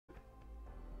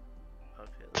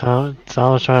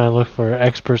Tom's trying to look for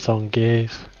experts on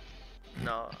gays.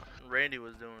 No, Randy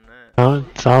was doing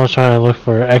that. Tom's trying to look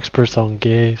for experts on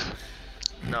gays.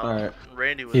 No, Alright.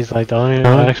 Randy was. He's like the doing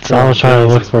only that. expert. Tom's trying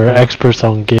to look for experts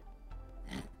on gays.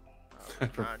 I was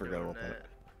I not forgot doing about that.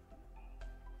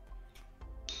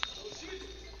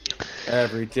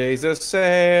 Every day's a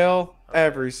sale.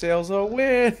 Every sale's a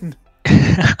win.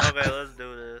 Okay, let's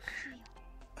do this.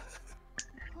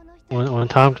 When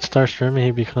Tom starts streaming,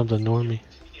 he becomes a normie.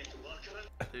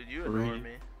 Dude, you ignore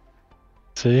me.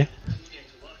 See?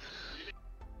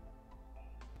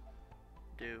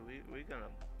 Dude, we gonna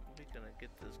get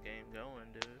this game going,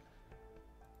 dude.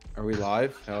 Are we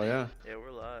live? Hell yeah. Yeah,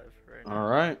 we're live right now.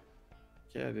 Alright.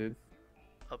 Yeah, dude.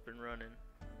 Up and running.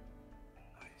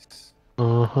 Nice.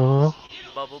 Uh-huh.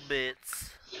 Bubble bits.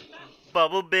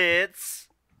 Bubble bits.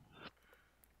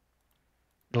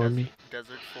 Normie.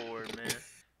 Desert Ford, man.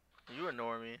 You a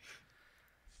normie.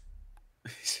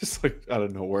 He's just like out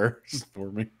of nowhere. Just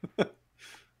for me.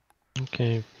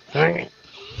 Okay.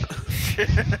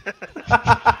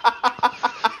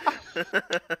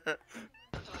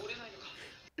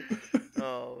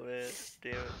 Oh man,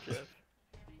 damn it,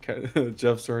 Jeff.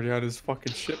 Jeff's already on his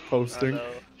fucking shit posting. I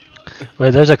know.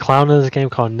 Wait, there's a clown in this game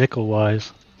called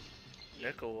Nickelwise.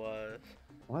 Nickel wise.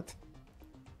 What?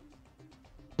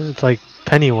 It's like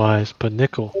Pennywise, but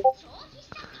nickel.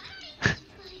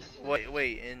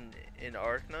 Wait, in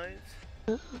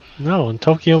Arknights? No, in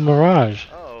Tokyo Mirage.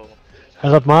 Oh,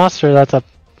 There's a monster that's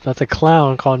a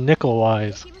clown called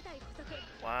Nickelwise.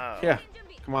 wow. Yeah.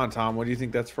 Come on, Tom. What do you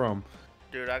think that's from?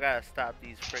 Dude, I gotta stop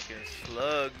these freaking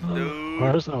slugs, dude.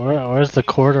 Where's the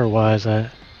quarter wise at?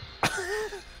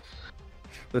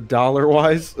 The dollar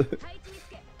wise?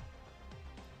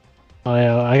 Oh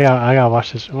yeah, I gotta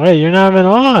watch this. Wait, you're not even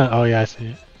on. Oh yeah, I see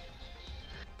it.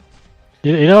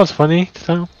 You know what's funny,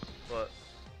 Tom? What?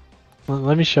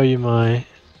 Let me show you my.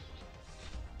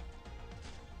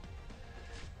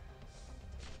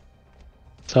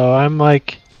 So I'm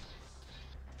like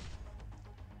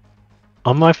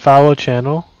on my follow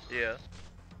channel. Yeah.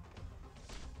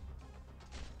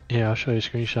 Yeah, I'll show you a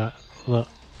screenshot. Look,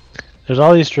 there's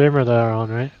all these streamers that are on,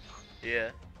 right? Yeah.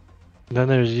 And then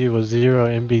there's you with 0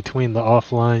 in between the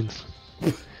offlines.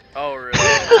 Oh really?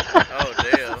 Oh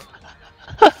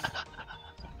damn.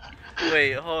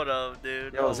 Wait, hold up,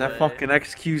 dude. Yo, No is that way. fucking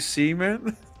XQC,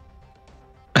 man?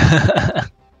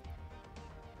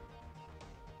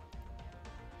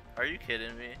 Are you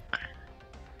kidding me?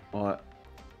 What?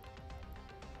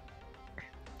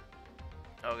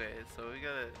 Okay, so we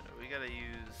gotta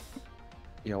use.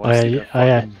 Yo, Oh, I yeah, see yeah, that oh,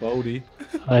 yeah. fucking Bodie.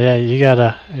 Oh yeah, you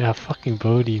gotta, yeah, fucking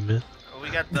Bodie, man. We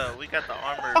got the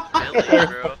armored Billy,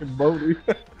 bro. Fucking Bodie.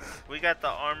 We got the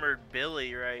armored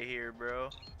Billy right here, bro.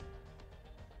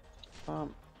 What are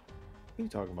you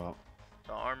talking about?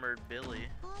 The armored Billy.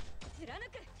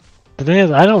 The thing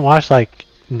is, I don't watch like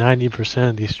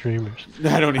 90% of these streamers.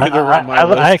 I don't either on my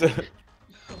list.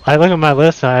 I look at my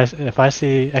list, and if I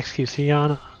see XQC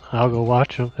on it, I'll go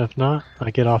watch them. If not,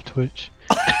 I get off Twitch.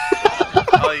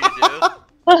 Oh, you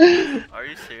do? Are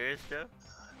you serious, Joe?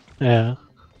 Yeah.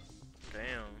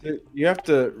 Damn. Dude, you have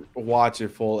to watch a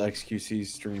full XQC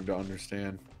stream to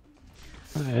understand.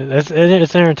 It's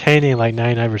entertaining like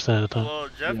 99% of the time. Well,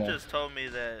 Jeff Yeah. just told me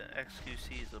that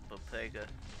XQC is a Bottega.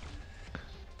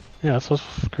 Yeah, that's what's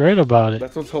great about it.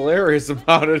 That's what's hilarious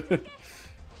about it.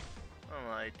 I'm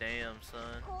like, damn, son.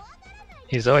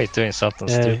 He's always doing something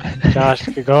Hey, stupid. Josh,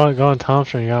 go on Tom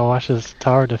stream. You gotta watch this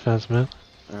tower defense, man.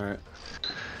 Alright.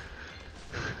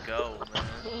 Go, man.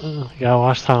 You gotta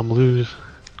watch Tom lose.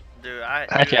 Dude,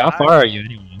 Actually, how far are you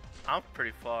anyway? I'm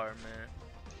pretty far, man.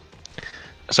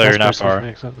 So you're not far.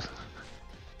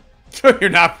 You're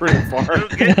not pretty far.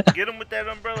 Dude, get him with that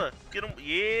umbrella. Get him.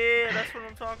 Yeah, that's what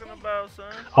I'm talking about,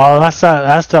 son. Oh,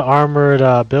 that's the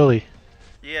armored Billy.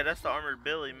 Yeah, that's the armored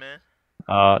Billy, man.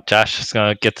 Josh is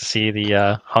gonna get to see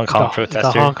the Hong Kong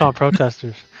protester. The Hong Kong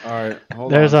protesters. Alright, hold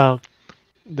There's on.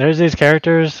 there's these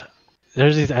characters,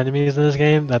 there's these enemies in this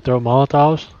game that throw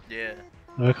Molotovs. Yeah.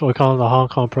 We call them the Hong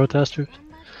Kong protesters.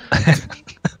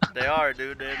 They are,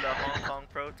 dude. They're the Hong Kong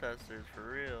protesters,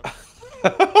 for real.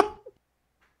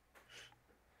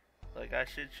 Like, I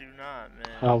shit you not, man.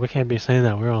 Oh, we can't be saying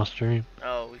that. We're on stream.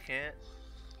 Oh, we can't?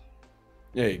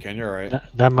 Yeah, you can. You're right.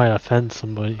 That might offend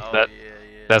somebody. Oh, That- yeah.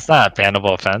 That's not a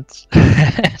bannable offense.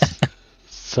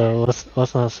 So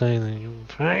let's not say anything.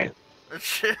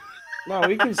 No,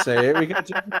 we can say it. We got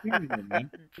different opinions,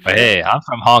 man. But hey, I'm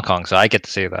from Hong Kong, so I get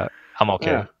to say that. I'm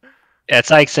okay. Yeah. It's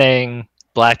like saying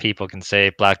black people can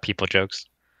say black people jokes.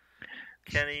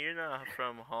 Kenny, you're not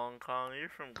from Hong Kong. You're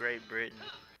from Great Britain.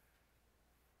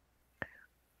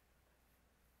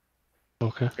 Oh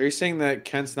Okay. Are you saying that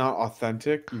Kent's not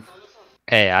authentic?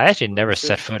 Hey, I actually never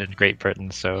set foot in Great Britain,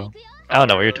 so I don't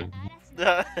know what you're doing.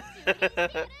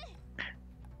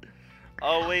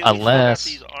 Oh wait, we still got Unless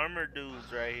these armor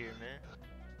dudes right here, man.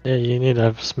 Yeah, you need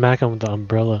to smack him with the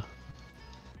umbrella.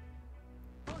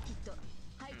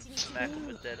 Smack him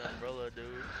with that umbrella, dude.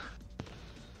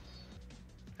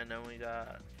 And then we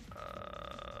got,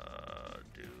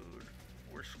 dude,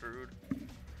 we're screwed.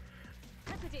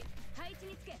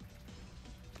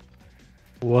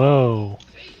 Whoa.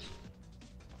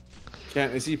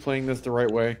 Kent, is he playing this the right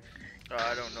way?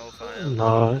 I don't know if I am.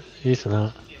 No, he's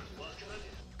not.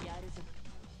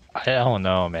 I don't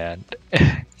know, man.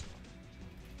 I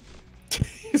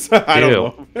don't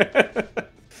know.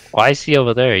 Why is he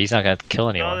over there? He's not gonna kill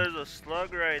anyone. No, there's a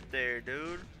slug right there,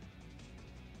 dude.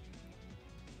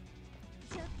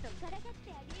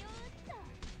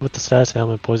 With the status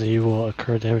element, poison you will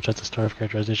occur damage at the start of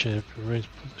characterization if it remains.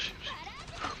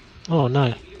 Oh,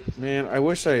 nice. Man, I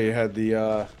wish I had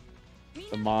the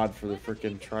mod for the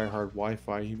freaking tryhard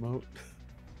Wi-Fi emote.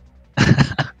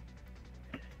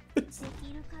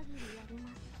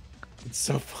 It's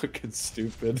so fucking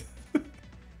stupid.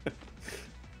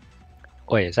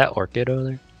 Wait, is that Orchid over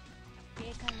there?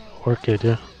 Orchid,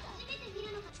 yeah.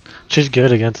 She's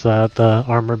good against the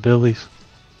armor billies.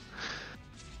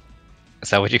 Is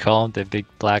that what you call them? The big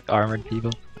black armored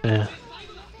people? Yeah.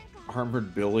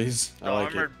 Armored billies. The I like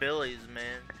armored it. billies,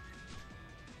 man.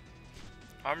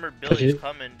 Armored billies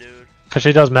coming, dude. Cause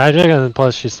she does magic and then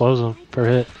plus she slows them per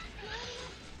hit.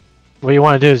 What you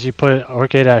want to do is you put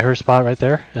Orchid at her spot right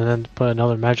there, and then put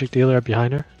another magic dealer up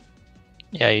behind her.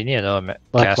 Yeah, you need another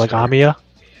Like caster. Amiya.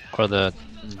 Or the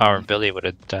armored Billy would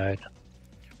have died.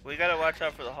 We gotta watch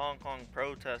out for the Hong Kong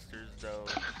protesters, though.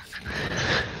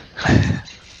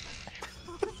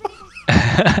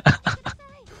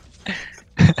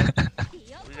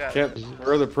 We got. Kent,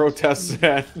 where are the protests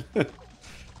at?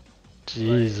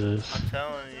 Jesus. I'm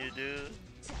telling you, dude.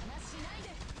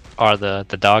 Are the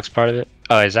dogs part of it?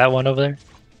 Oh, is that one over there?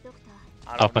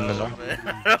 I Up don't in the know, north.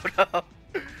 man. I don't know.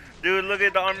 Dude, look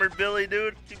at the armored Billy,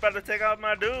 dude. He's about to take out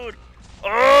my dude.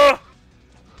 Oh!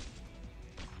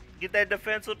 Get that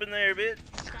defense up in there, bitch.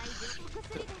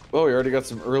 Oh, we already got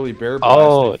some early bear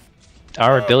Oh, blasting.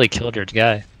 armored Billy killed your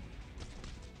guy.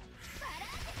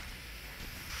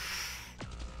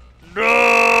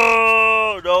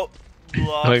 No! Nope.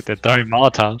 Lost. Look, they're throwing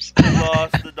Molotovs.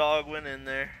 Lost. The dog went in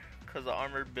there. Because of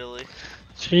armored Billy.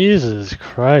 Jesus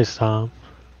Christ, Tom.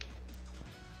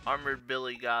 Armored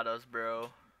Billy got us, bro.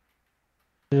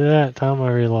 Look at that, Tom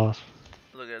already lost.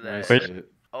 Look at that. Nice Where's- hit.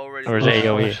 Already Where's lost.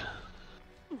 AoE?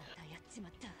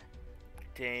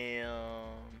 Damn.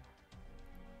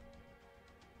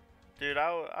 Dude,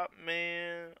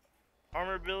 man,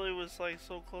 Armored Billy was like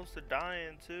so close to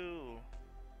dying too.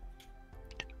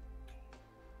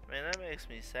 Man, that makes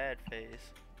me sad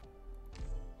face.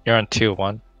 You're on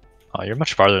 2-1. Oh, you're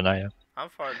much farther than I am. I'm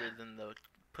farther than the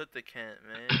put the Kent,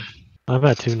 man. I'm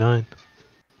at 2-9.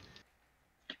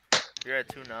 You're at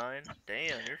 2-9?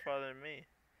 Damn, you're farther than me.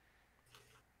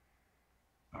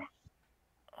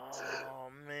 Oh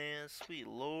man, sweet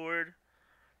lord.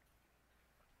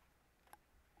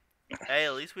 Hey,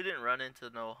 at least we didn't run into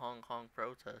no Hong Kong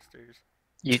protesters.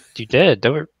 You did.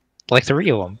 There were like 3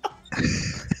 of them.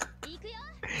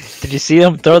 Did you see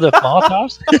them throw the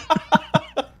Molotovs?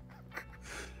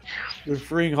 They're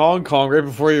freeing Hong Kong right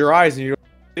before your eyes and you don't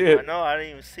see I it. know, I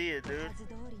didn't even see it, dude.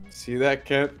 See that,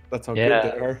 Kent? That's how Yeah.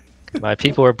 good they are. My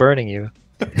people were burning you.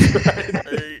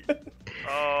 Hey,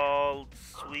 oh,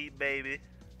 sweet baby.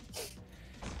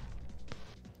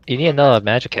 You need another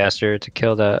magic caster to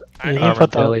kill that I You need, need to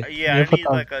put the, Billy. yeah, you I put need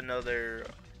the- like another.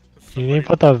 you need to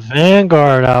put the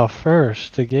Vanguard out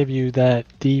first to give you that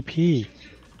DP.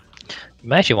 You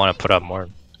might actually want to put up more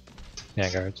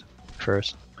vanguards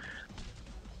first.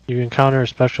 You encounter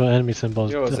special enemy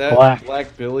symbols. Yo, is the that black.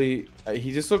 Black Billy?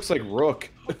 He just looks like Rook.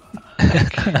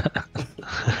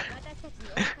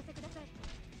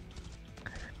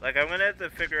 Like, I'm gonna have to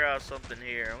figure out something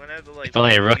here. I'm gonna have to like. If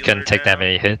only a put rook the couldn't dealer take that down,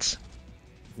 many hits.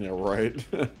 Yeah, right.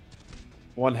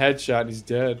 One headshot and he's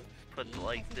dead. Put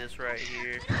like this right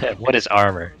here. What is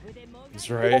armor? That's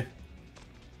right.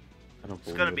 I don't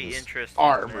It's gonna believe be this. interesting.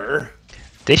 man. Armor.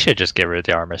 They should just get rid of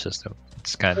the armor system.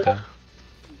 It's kind of dumb.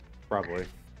 Probably.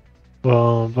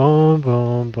 Boom, boom,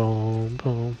 boom, boom,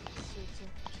 boom.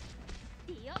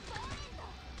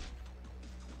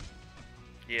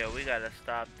 Yeah, we gotta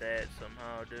stop that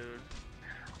somehow, dude.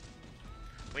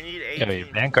 We need Yeah, 18 your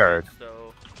Vanguard. points,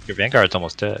 so Your vanguard's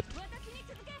almost dead.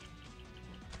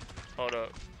 hold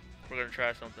up. We're gonna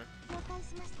try something.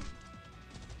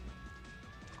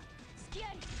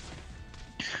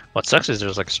 What sucks is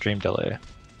there's like a stream delay,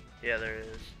 Yeah, there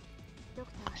is.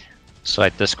 so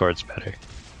like Discord's better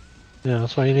Yeah,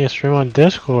 that's why you need to stream on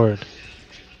Discord.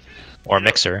 or You know-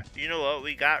 Mixer. You know what?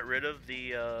 We got rid of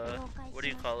the what do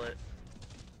you call it?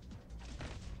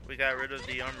 We got rid of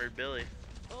the armored Billy.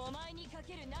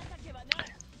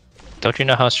 Don't you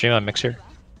know how to stream on Mixer?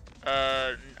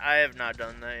 I have not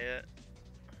done that yet.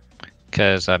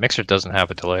 Because Mixer doesn't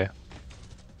have a delay.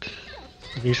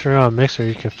 If you stream on Mixer,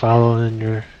 you can follow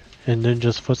in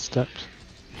Ninja's footsteps.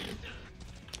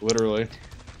 Literally.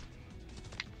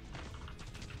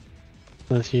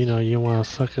 Unless you know you want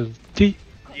to suck his deep.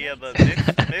 Yeah, but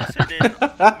Mixer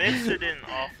didn't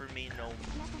offer me no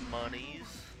monies.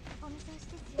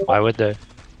 Why would they? Yeah,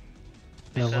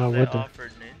 Because why they would they?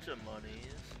 offered Ninja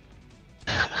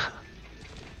monies.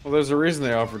 Well, there's a reason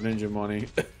they offer Ninja money.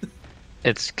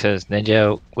 It's because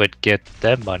Ninja would get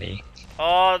them money.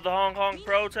 Oh, the Hong Kong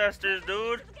protesters,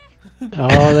 dude.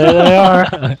 Oh, there they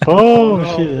are. Oh,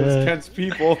 no, shit. there's Kent's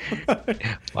people.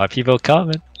 Why people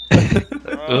coming? Ooh,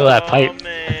 that pipe. Oh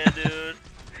man, dude.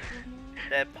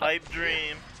 That pipe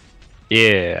dream.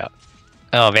 Yeah.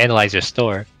 Oh, vandalize your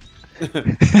store.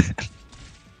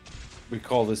 We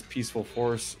call this peaceful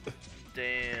force.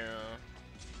 Damn.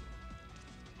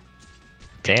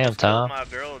 Damn, Stole Tom. my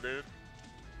girl, dude.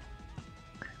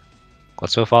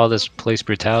 What's with all this police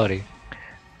brutality?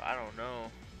 I don't know.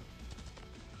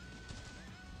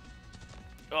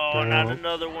 Oh, not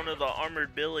another one of the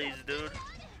armored billies, dude.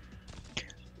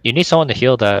 You need someone to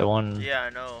heal that one Yeah, I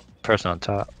know. person on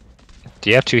top. Do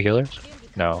you have 2 healers?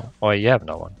 No. Oh, you have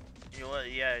no one. You know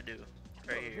what? Yeah, I do.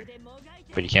 Right here.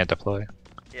 But you can't deploy.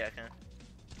 Yeah, I can.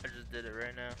 I just did it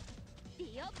right now.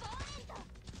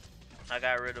 I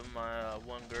got rid of my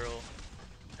one girl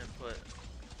and put.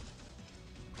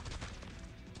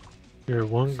 You're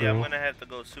one See, I'm girl. gonna have to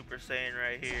go Super Saiyan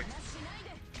right here.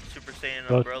 Super Saiyan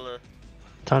Look. umbrella.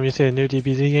 Tom, you see a new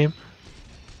DBZ game?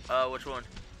 Which one?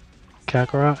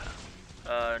 Kakarot?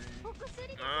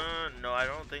 No, I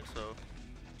don't think so.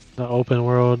 The open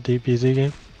world DBZ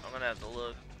game? I'm gonna have to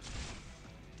look.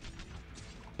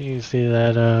 You can see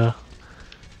that,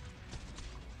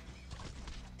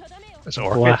 Is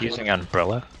Orchid Black. using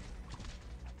Umbrella?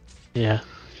 yeah.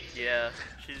 Yeah,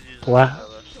 she's using Black. umbrella.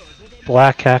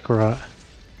 Black Kakarot.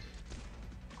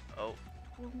 Oh.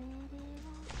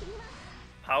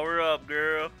 Power up,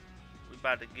 girl. We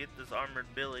about to get this armored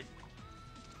Billy.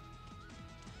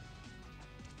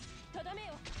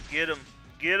 Get him.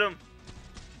 Get him.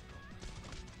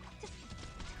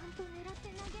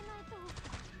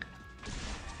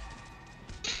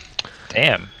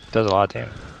 Damn, does a lot of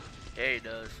damage. Yeah, he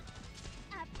does.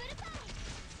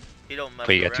 He don't mess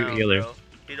But you around, got 2 healers. bro.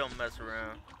 He don't mess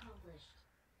around.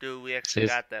 Dude, we actually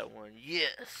Sis. got that one.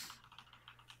 Yes.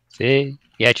 See?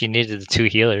 You actually needed the 2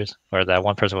 healers, or that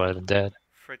one person would have been dead.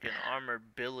 Freaking armored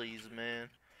Billies, man.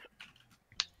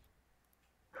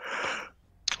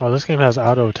 Oh, this game has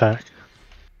auto attack.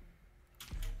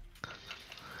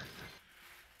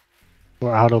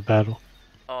 Or auto battle.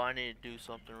 Oh, I need to do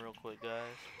something real quick, guys.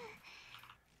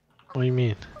 What do you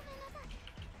mean?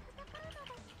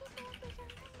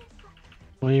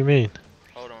 What do you mean?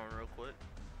 Hold on real quick.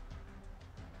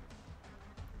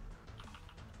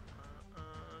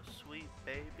 Sweet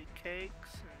baby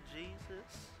cakes and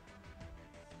Jesus.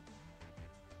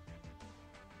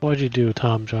 What'd you do,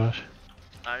 Tom Josh?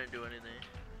 I didn't do anything.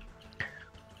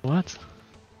 What?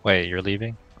 Wait, you're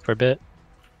leaving for a bit?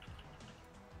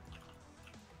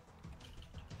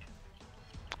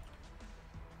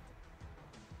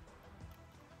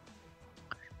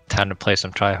 Time to play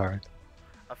some tryhard.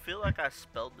 I feel like I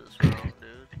spelled this wrong,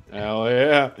 dude. Hell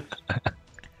yeah.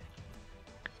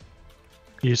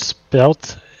 You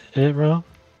spelt it wrong?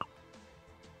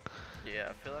 Yeah,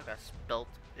 I feel like I spelt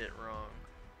it wrong.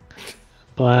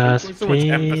 Put so much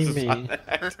emphasis on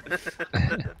Blasphemy.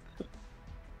 that.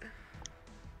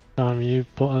 Tom, you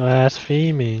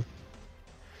blaspheming.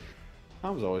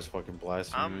 Tom's always fucking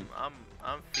blaspheming.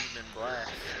 I'm feeding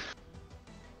blast.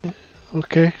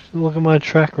 Okay, look at my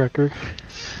track record.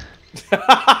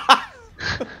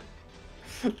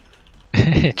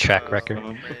 Track Oh, record.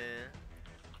 man.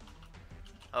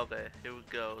 Okay, here we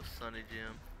go, Sonny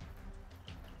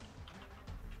Jim.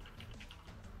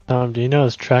 Tom, do you know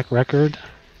his track record?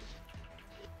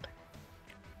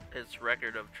 It's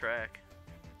record of track.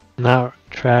 Not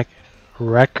track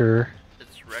record.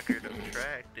 It's record of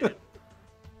track, dude.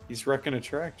 He's wrecking a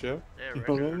track, Joe. Yeah, You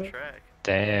don't record know of that? track.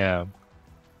 Damn.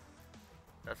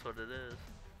 That's what it is.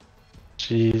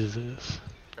 Jesus.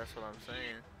 That's what I'm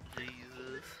saying.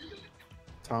 Jesus.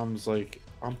 Tom's like,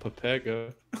 I'm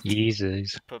Pepega.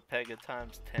 Jesus. Pepega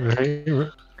times 10. Right,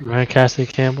 Ryan Cassidy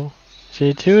Campbell.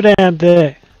 She too damn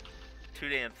thick. Too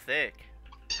damn thick.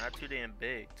 Not too damn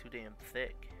big. Too damn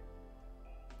thick.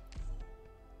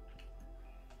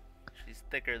 She's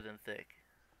thicker than thick.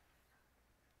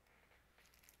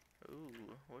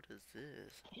 Ooh, what is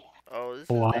this? Oh, this is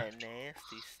What? that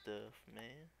nasty stuff, man.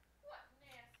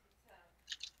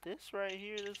 This right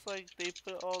here, this like they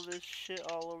put all this shit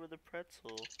all over the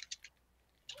pretzel.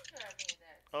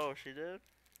 Oh, she did?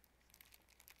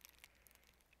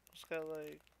 It's got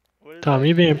like, what is Tom, that?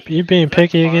 you being Is that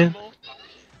picky again? caramel?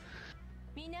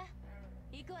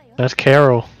 That's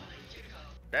Carol.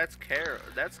 That's Karen.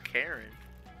 That's Karen.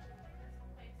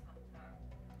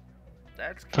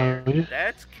 That's Tom, Karen.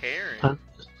 That's Karen.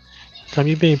 Tom,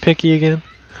 you being picky again?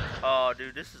 Oh,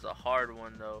 dude, this is a hard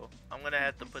one though. I'm gonna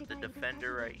have to put the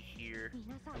defender right here,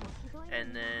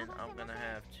 and then I'm gonna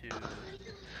have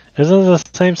to. Isn't it the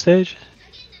same stage?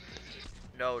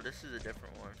 No, this is a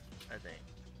different one, I think.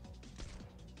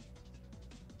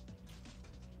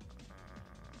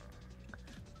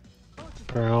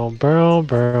 Burl, burl,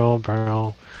 burl,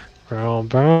 burl, burl,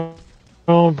 burl,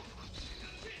 burl.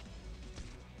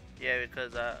 Yeah,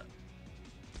 because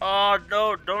Oh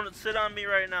no! Don't sit on me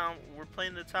right now. We're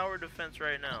playing the tower defense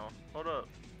right now. Hold up.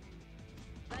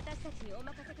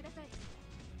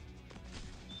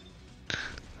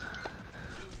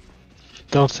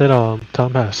 Don't sit on him.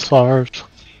 Tom has SARS.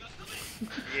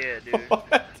 Yeah, dude.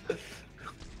 What?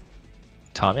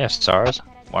 Tom, you have SARS?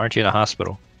 Why aren't you in a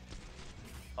hospital?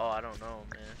 Oh, I don't know,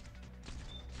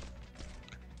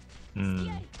 man. Hmm.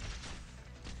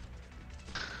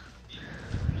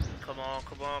 Come on,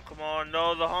 come on, come on.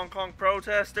 No, the Hong Kong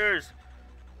protesters.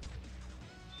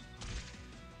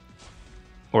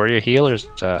 Where are your healers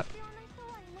at?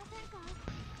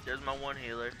 There's my one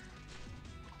healer.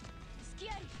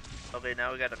 Okay,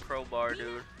 now we got a crowbar,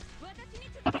 dude.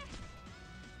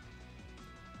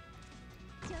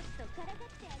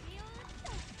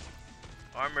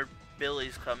 Armored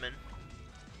Billy's coming.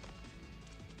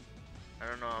 I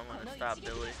don't know, I'm gonna stop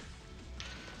Billy.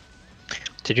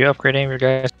 Did you upgrade any of your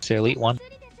guys to Elite 1?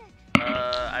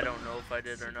 I don't know if I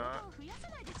did or not.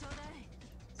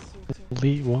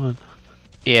 Elite 1.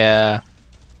 Yeah.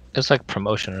 It's like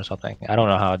promotion or something. I don't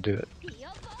know how to do it.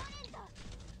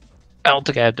 I don't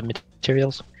think I have the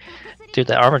materials. Dude,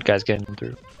 that armored guy's getting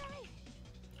through.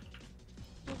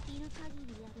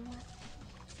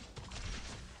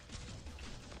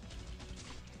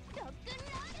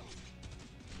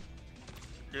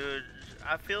 Dude,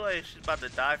 I feel like she's about to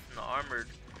die from the armored.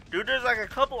 Dude, there's like a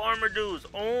couple armored dudes.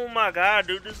 Oh my god,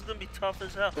 dude, this is gonna be tough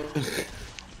as hell.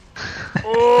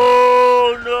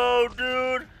 Oh no,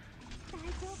 dude.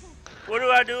 What do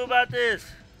I do about this?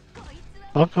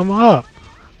 Fuck him up.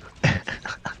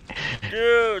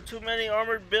 Dude, too many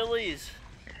armored billies.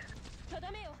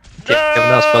 Do you have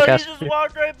enough No, he spellcast? just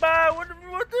walked right by. What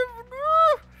the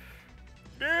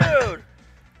dude?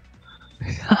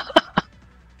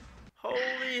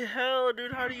 Holy hell,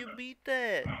 dude, how do you beat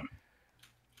that?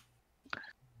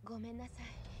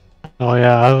 Oh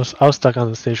yeah, I was stuck on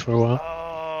the stage for a while.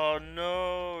 Oh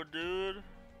no, dude.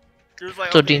 There's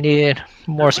like, So do you need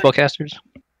more there's like spellcasters?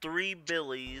 3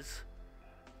 billies.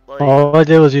 Like, All I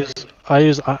did was I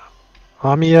used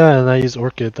Amiya and I used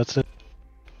Orchid. That's it.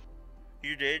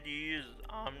 you did? You used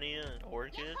Omnia and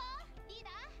Orchid?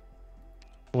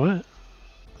 What?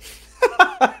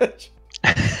 What?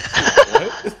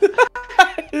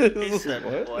 He said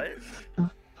what?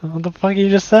 What the fuck did you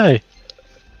just say?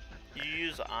 You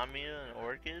use Omnia and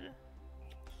Orchid?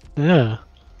 Yeah.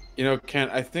 You know,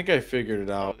 Kent, I think I figured it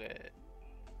out. Okay.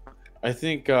 I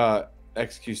think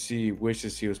XQC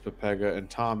wishes he was Pepega, and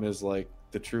Tom is like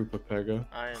the true Pepega.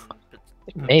 I am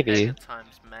Maybe. Pepega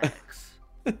times max.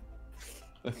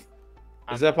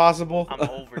 Is that possible? I'm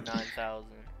over 9,000.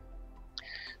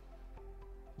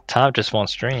 Tom just won't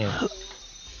stream.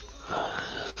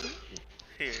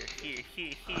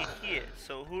 Here.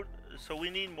 So we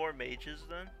need more mages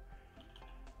then?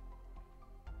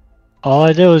 All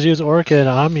I did was use Orchid and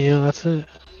Amiya. That's it.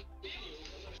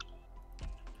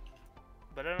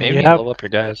 But I don't Maybe You you have- level up your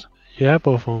guys. You have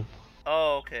both of them.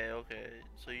 Oh, okay.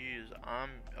 So you use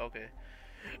okay.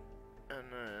 And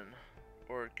then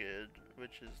Orchid,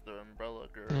 which is the umbrella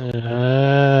girl.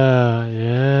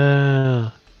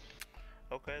 Yeah.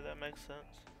 Okay, that makes sense.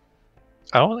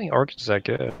 I don't think Orchid's that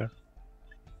good.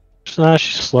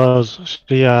 She slows.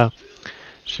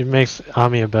 She makes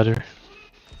Amiya better.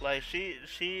 Like she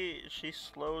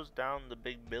slows down the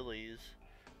big billies.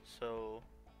 So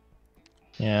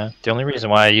Yeah. The only reason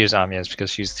why I use Amiya is because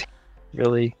she's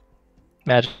really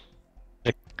magic.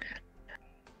 like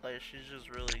she's just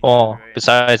really Well, good, right?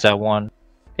 besides that one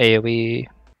AoE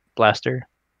blaster.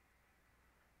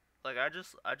 Like I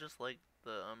just like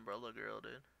the umbrella girl,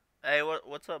 dude. Hey,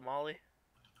 what's up, Molly?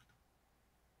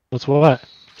 What's what?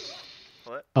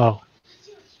 What? Oh,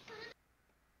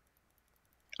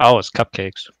 Oh, it's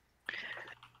cupcakes.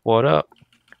 What up?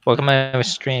 Welcome to my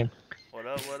stream. What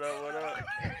up? What up? What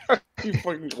up? You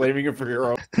fucking claiming it for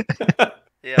your own.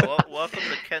 Yeah, well, welcome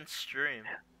to Kent's stream.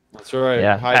 That's right.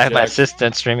 Yeah, Hi, I have my Jack.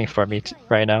 assistant streaming for me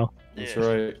right now. That's Yeah,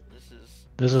 right.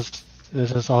 This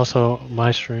this is also my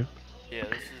stream. this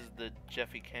is the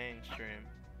Jeffy Kang stream.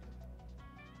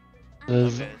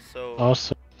 This is Okay, so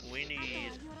also we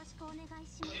need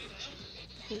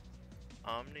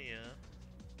Omnia,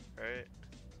 right?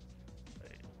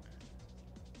 Wait.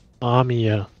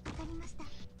 Amia.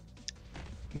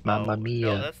 Mamma Oh, mia.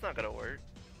 no, that's not gonna work.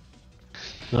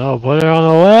 No, put it on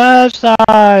the left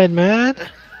side, man.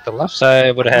 The left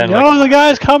side would have had Yo, the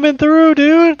guy's coming through,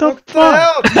 dude. The What the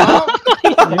fuck? hell,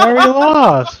 Tom? You already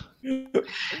lost.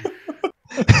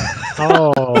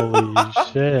 Holy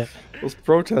shit. Those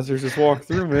protesters just walked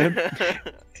through, man.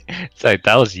 It's like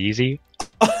that was easy.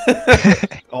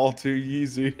 All too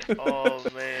easy. Oh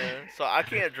man, so I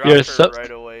can't drop You're her so- right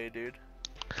away, dude.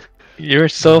 You're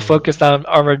so focused on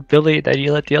armored Billy that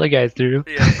you let the other guys through.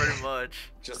 Yeah, pretty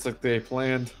much. Just like they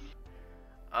planned.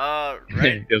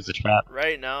 Right. It was a trap.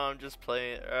 Right now I'm just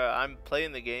playing. I'm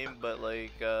playing the game, but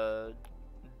like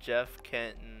Jeff,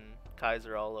 Kent, and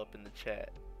Kaiser all up in the chat.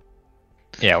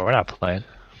 Yeah, we're not playing.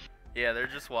 Yeah, they're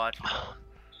just watching.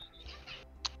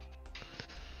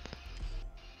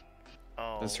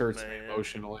 Oh, This hurts me man.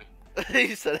 emotionally.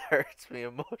 He said it hurts me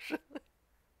emotionally.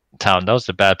 Tom, that was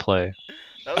a bad play.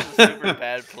 That was a super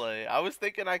bad play. I was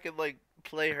thinking I could like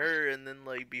play her and then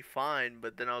like be fine,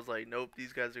 but then I was like, nope,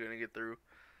 these guys are gonna get through.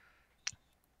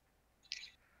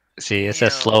 See, it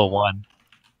says Damn. slow one.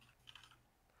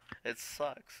 It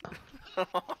sucks.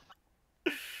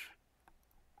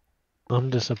 I'm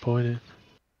disappointed.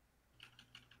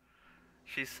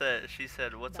 She said,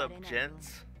 what's up,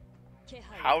 gents?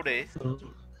 Howdy.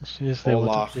 She said,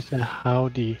 Hola. she said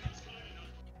howdy.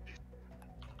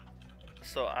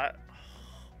 So I.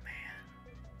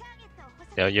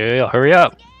 Yo, hurry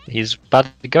up. He's about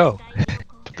to go.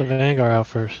 Put the Vanguard out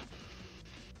first.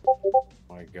 Oh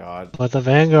my god. Put the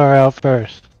Vanguard out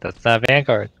first. That's not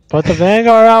Vanguard. Put the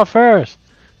Vanguard out first.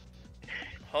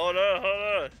 Hold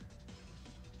on.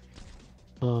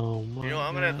 Oh my You know,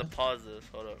 I'm gonna have to God. pause this.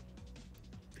 Hold up.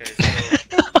 Okay,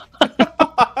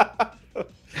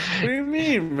 What do you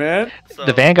mean, man? so.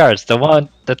 The Vanguard's the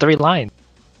 3 lines.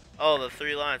 Oh, the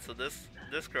 3 lines. So this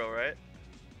girl, right?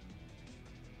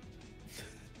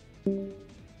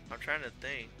 I'm trying to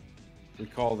think. We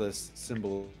call this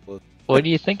symbol. What do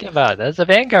you think about? That's the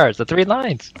Vanguards, the 3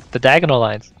 lines. The diagonal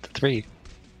lines, the 3.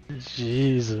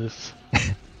 Jesus.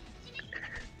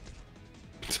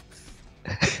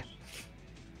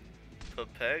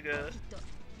 Papega.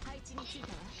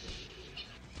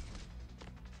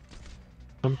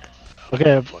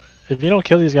 Okay, if you don't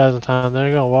kill these guys in time, they're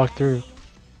gonna walk through.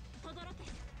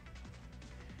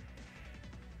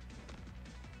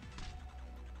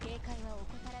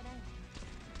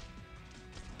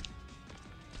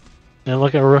 And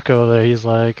look at Rook over there. He's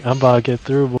like, I'm about to get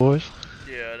through, boys.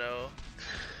 Yeah, I know.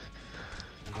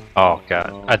 Oh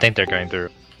god, I think they're going through.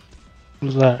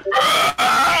 Who's that?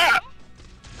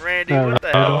 Randy, Alright, what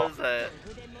the hell was that?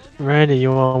 Randy,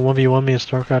 you want 1v1 me in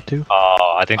StarCraft 2?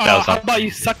 Oh, I think that was how on. about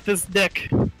you suck this dick?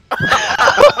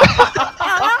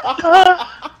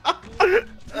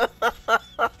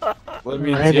 That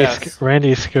means yes.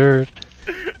 Randy's scared.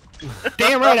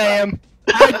 Damn right I am.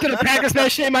 I did a practice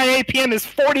match and my APM is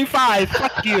 45.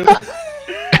 Fuck you.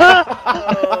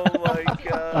 Oh my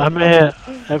god. I mean,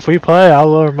 if we play, I'll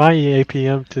lower my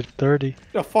APM to 30.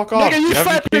 Yeah, fuck off. Nigga, you Jeff,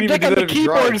 slap can't your even dick do on that the if you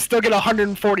keyboard drive. and still get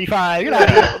 145. Get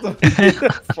out of here.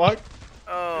 What the fuck?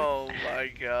 Oh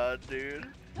my god, dude.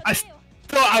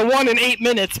 I won in 8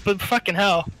 minutes, but fucking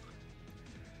hell.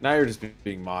 Now you're just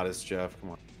being modest, Jeff.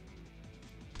 Come on.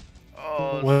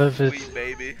 Oh, What if sweet it's-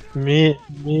 baby. Me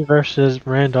versus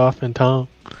Randolph and Tom.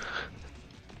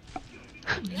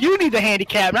 You need the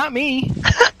handicap, not me.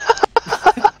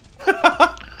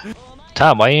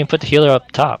 Tom, why didn't you put the healer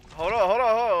up top? Hold on.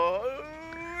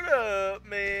 Hold up,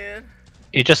 man.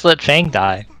 You just let Fang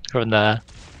die from the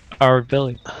armored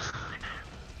Billy.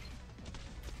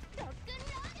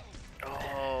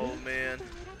 Oh man.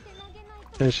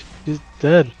 Yeah, she's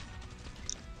dead.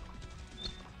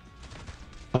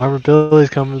 Armor Billy's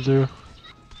coming through.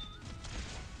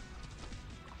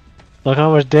 Look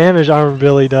how much damage Armor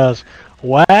Billy does.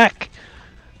 Whack!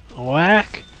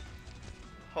 Whack!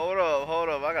 Hold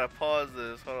up. I gotta pause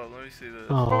this. Hold on, let me see this.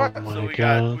 Oh So my we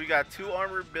god. got 2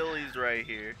 armored billies right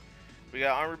here. We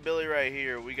got Armored Billy right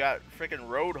here. We got freaking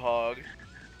Roadhog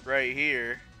right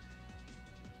here.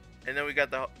 And then we got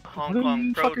the Hong What are Kong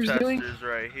you fuckers doing? protesters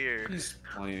right here. He's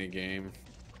playing a game.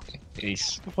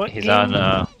 He's What he's game?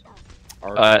 on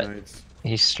Arknights.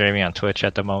 he's streaming on Twitch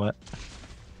at the moment.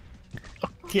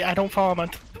 Yeah, I don't follow him on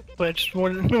Twitch.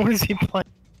 What is he playing?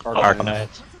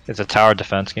 Arknights. It's a tower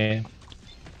defense game.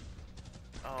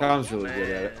 Oh, Tom's really good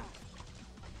at it. man.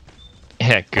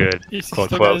 Yeah, good. He's Quote,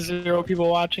 still got quote. 0 people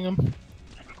watching him.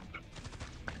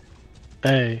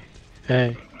 Hey,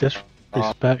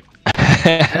 disrespect.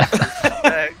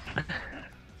 Heck.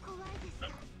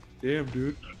 Damn,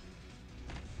 dude.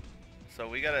 So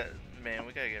we gotta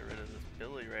get rid of this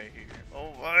Billy right here.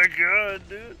 Oh my god,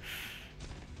 dude.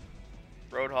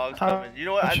 Roadhog's coming. You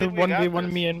know what? I think we got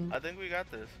this. Me and I think we got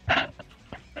this.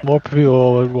 More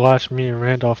people would watch me and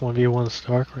Randolph 1v1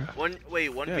 StarCraft.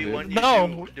 1v1 you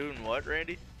No. doing what,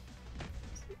 Randy?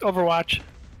 Overwatch.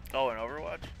 Oh, an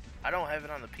Overwatch? I don't have it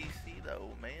on the PC though,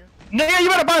 man. No, you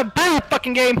better buy a blue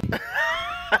fucking game.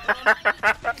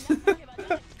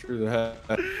 True that.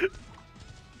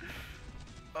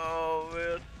 Oh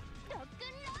man.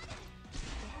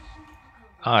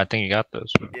 Oh, I think you got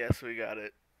those. Yes, we got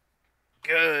it.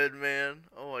 Good, man.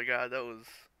 Oh my god, I was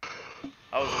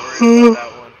worried about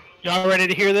that one. Y'all ready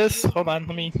to hear this? Hold on,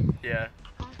 let me. Yeah.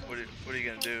 What are you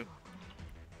gonna do?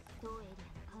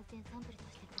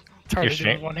 It's hard Your to do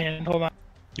stream- with one hand. Hold on.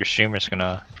 Your streamer's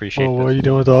gonna appreciate Well, what are this. you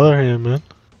doing with the other hand, man?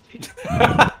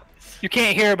 You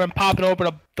can't hear it, but I'm popping open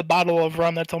the bottle of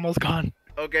rum that's almost gone.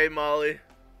 Okay, Molly.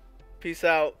 Peace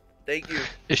out. Thank you.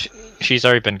 She's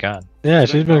already been gone. Yeah,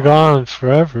 she's been gone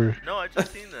forever. No, I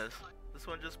just seen this. This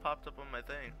one just popped up on my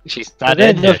thing. She's not It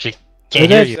in is- there. She it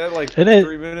can't hear is- you. Said like It is-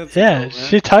 3 minutes Yeah, ago, man.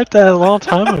 she typed that a long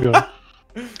time ago.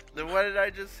 Then why did I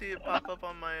just see it pop up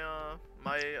on my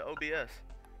my OBS?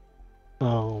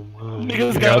 Oh my. Niggas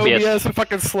Your got OBS. OBS in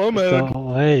fucking slow mode.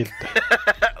 So, hey,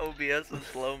 OBS in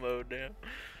slow mode now.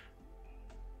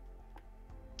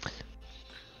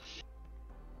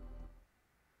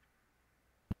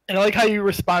 And I like how you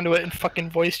respond to it in fucking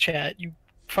voice chat. You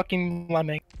fucking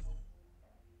lemming.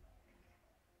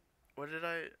 What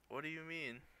do you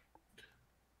mean?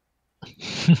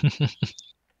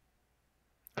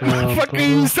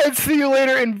 Fucking said see you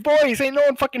later in voice. Ain't no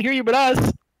one fucking hear you but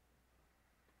us.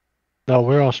 no,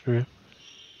 we're on stream.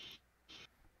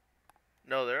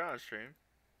 No, they're on stream.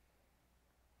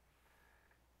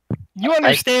 You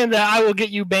understand that I will get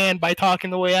you banned by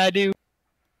talking the way I do.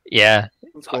 Yeah.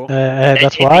 That's cool. Hey, that's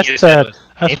Anything what I you said. was-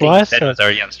 That's anything what you I said said. was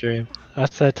already on stream. I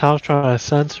said Tom's trying to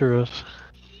censor us.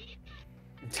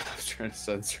 I was trying to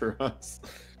censor us.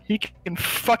 He can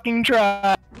fucking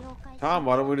try. Tom,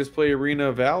 why don't we just play Arena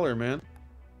of Valor, man?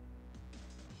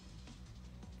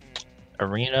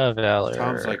 Arena of Valor.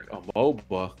 Tom's like a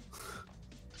MOBA.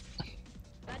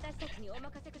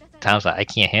 Tom's like, I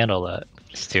can't handle that.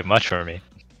 It's too much for me.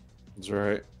 That's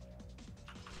right.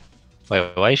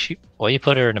 Wait, why you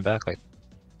put her in the back like?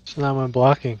 It's not my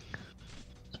blocking.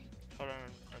 Hold on,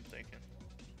 I'm thinking.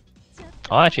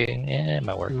 Oh, actually, yeah, it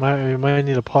might work. You might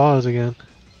need to pause again.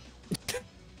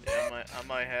 Yeah, I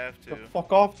might have to.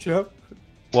 Fuck off, Jeff.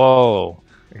 Whoa,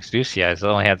 Exducias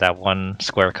only had that one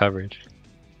square coverage.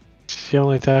 She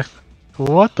only attacked.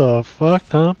 What the fuck,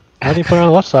 Tom? Why do you put her on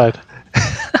the left side?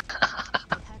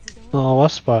 On the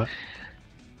left spot.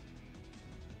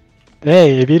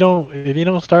 Hey, if you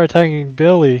don't start attacking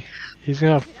Billy, he's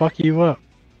gonna fuck you up.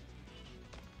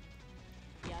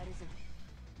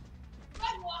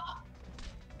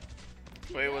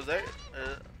 Wait, was that?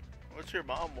 What's your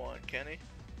mom want, Kenny?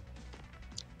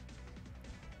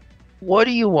 What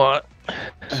do you want?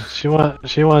 She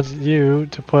wants you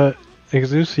to put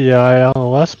Exucii on the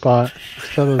left spot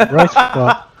instead of the right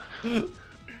spot. You're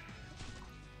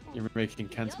making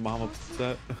Ken's mom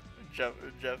upset. Jeff.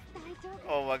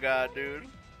 Oh my god, dude.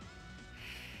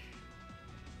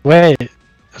 Wait,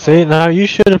 see now you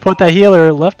should have put that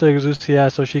healer left of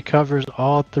Exucii so she covers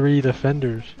all 3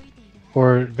 defenders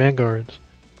or vanguards.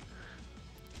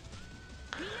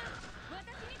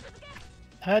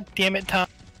 God damn it, Tom.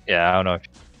 Yeah, I don't know.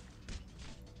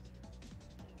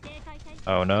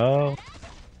 Oh no.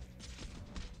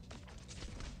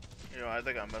 You know, I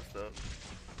think I messed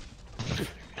up.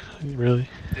 Really?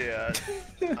 Yeah,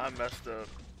 I messed up.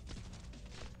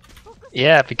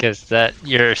 Yeah, because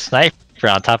your sniper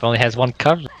on top only has one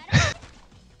cover.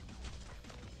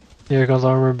 Here goes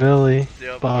Armor Billy.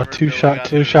 Yep, Oh, Armored two Billy shot got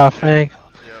through. fang.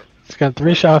 Yep. It's got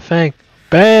 3-shot fang.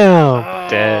 Bam!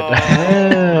 Dead.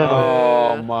 Bam!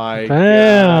 Oh my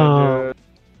Bam! god, dude.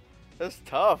 That's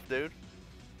tough, dude.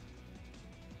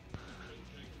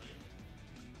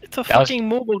 It's a That was- fucking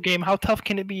mobile game. How tough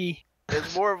can it be?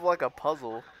 It's more of like a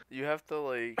puzzle. You have to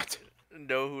like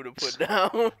know who to put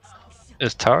down.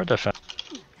 It's tower defense.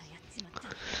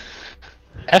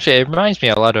 Actually, it reminds me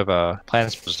a lot of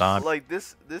Plants vs Zombies. Like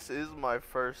this is my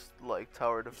first like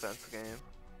tower defense game.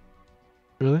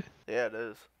 Really? Yeah, it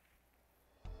is.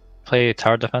 Play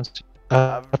tower defense.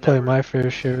 I I've play never- my fair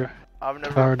share. I've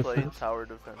never Tower played defense. tower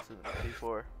defense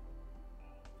before.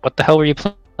 What the hell were you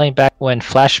playing back when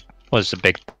Flash was the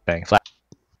big thing? Flash.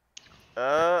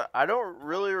 I don't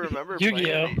really remember Yu-Gi-Oh.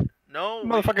 playing any. No,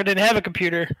 Motherfucker didn't have a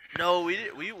computer. no, we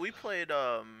did. We played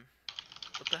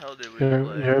What the hell did we You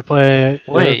play? ever play?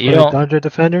 Wait, you play don't- Dungeon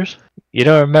Defenders? You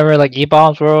don't remember like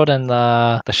E-Bombs World and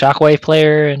the Shockwave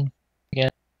player and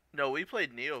No, we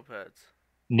played Neopets.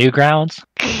 Newgrounds?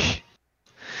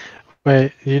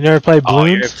 Wait, you never played Oh,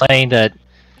 you're Bloons? playing the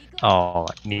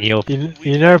Neo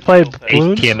You never played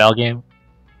Bloons? HTML game?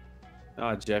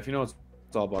 Jeff, you know it's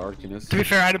all about Arcanist. To be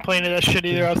fair, I didn't play any of that shit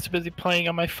either. I was too busy playing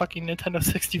on my fucking Nintendo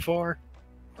 64.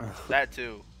 That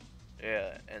too.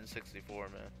 Yeah, and 64,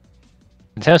 man.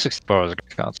 Nintendo 64 was a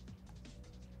great console.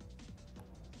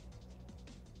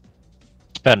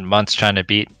 Spent months trying to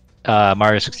beat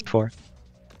Mario 64.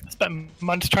 I spent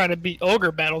months trying to beat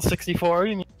Ogre Battle 64.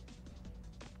 You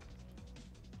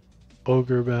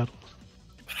Ogre Battle.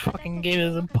 fucking game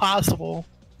is impossible.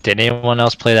 Did anyone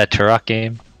else play that Turok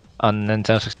game on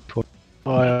Nintendo 64?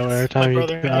 Oh, yeah, every time he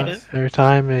brother had it. every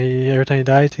time he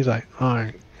dies, he's like,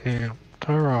 I am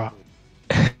Tara.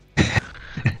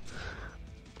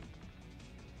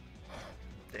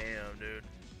 Damn, dude.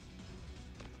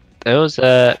 There was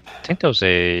I think there was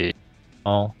a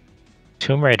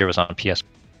Tomb Raider was on PS.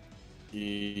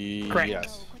 Correct.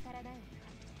 Yes.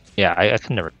 Yeah, I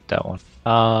could never get that one.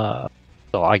 A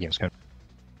lot of games.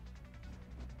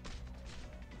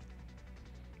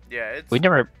 Yeah, it's We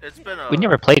never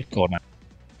played GoldenEye.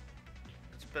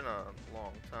 It's been a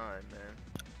long time, man.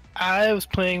 I was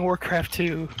playing Warcraft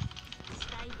 2.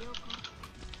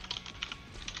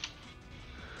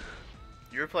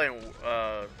 You were playing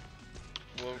World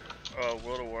of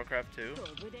Warcraft 2?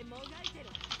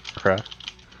 Correct.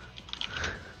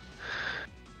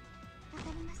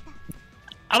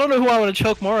 I don't know who I want to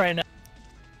choke more right now.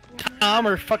 Tom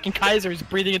or fucking Kaiser's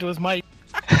breathing into his mic.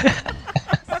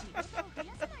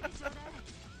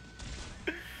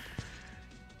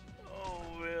 Oh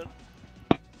man.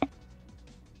 I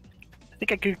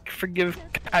think I could forgive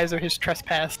Kaiser his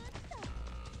trespass.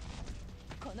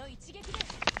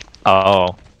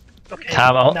 Oh, Okay,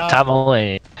 Tom no.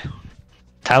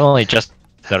 only just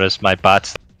noticed my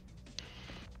bots.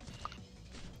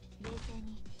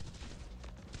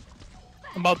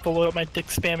 I'm about to load up my dick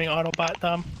spamming Autobot,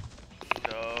 Tom.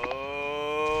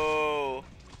 No.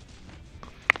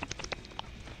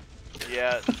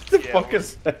 Yeah. The yeah, fuck we're,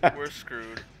 is that? we're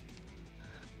screwed.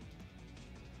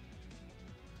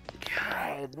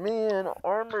 God, man,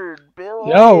 Armored Bill.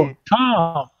 Yo,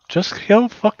 Tom, just kill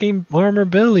fucking Armor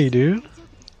Billy, dude.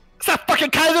 It's not fucking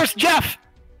Kaiser, it's Jeff!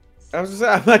 I was just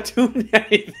saying, I'm not doing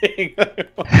anything.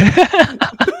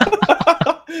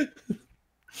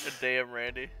 Damn,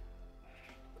 Randy.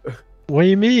 What do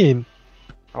you mean?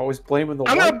 Always blaming the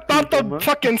I'm white about people, to man.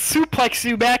 fucking suplex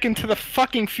you back into the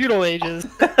fucking feudal ages.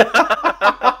 Oh,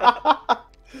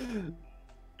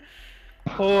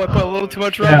 I put a little too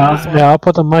much rub on this one. Yeah, I'll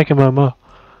put the mic in my mouth.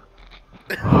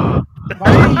 Why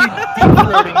are you deep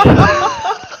throating it?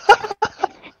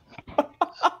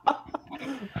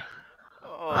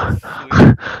 Oh,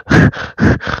 sweet.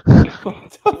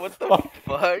 What the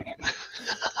fuck?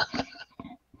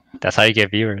 That's how you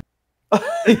get viewers.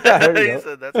 Yeah, there you He go.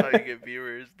 said that's how you get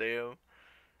viewers, damn.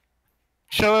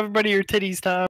 Show everybody your titties, Tom.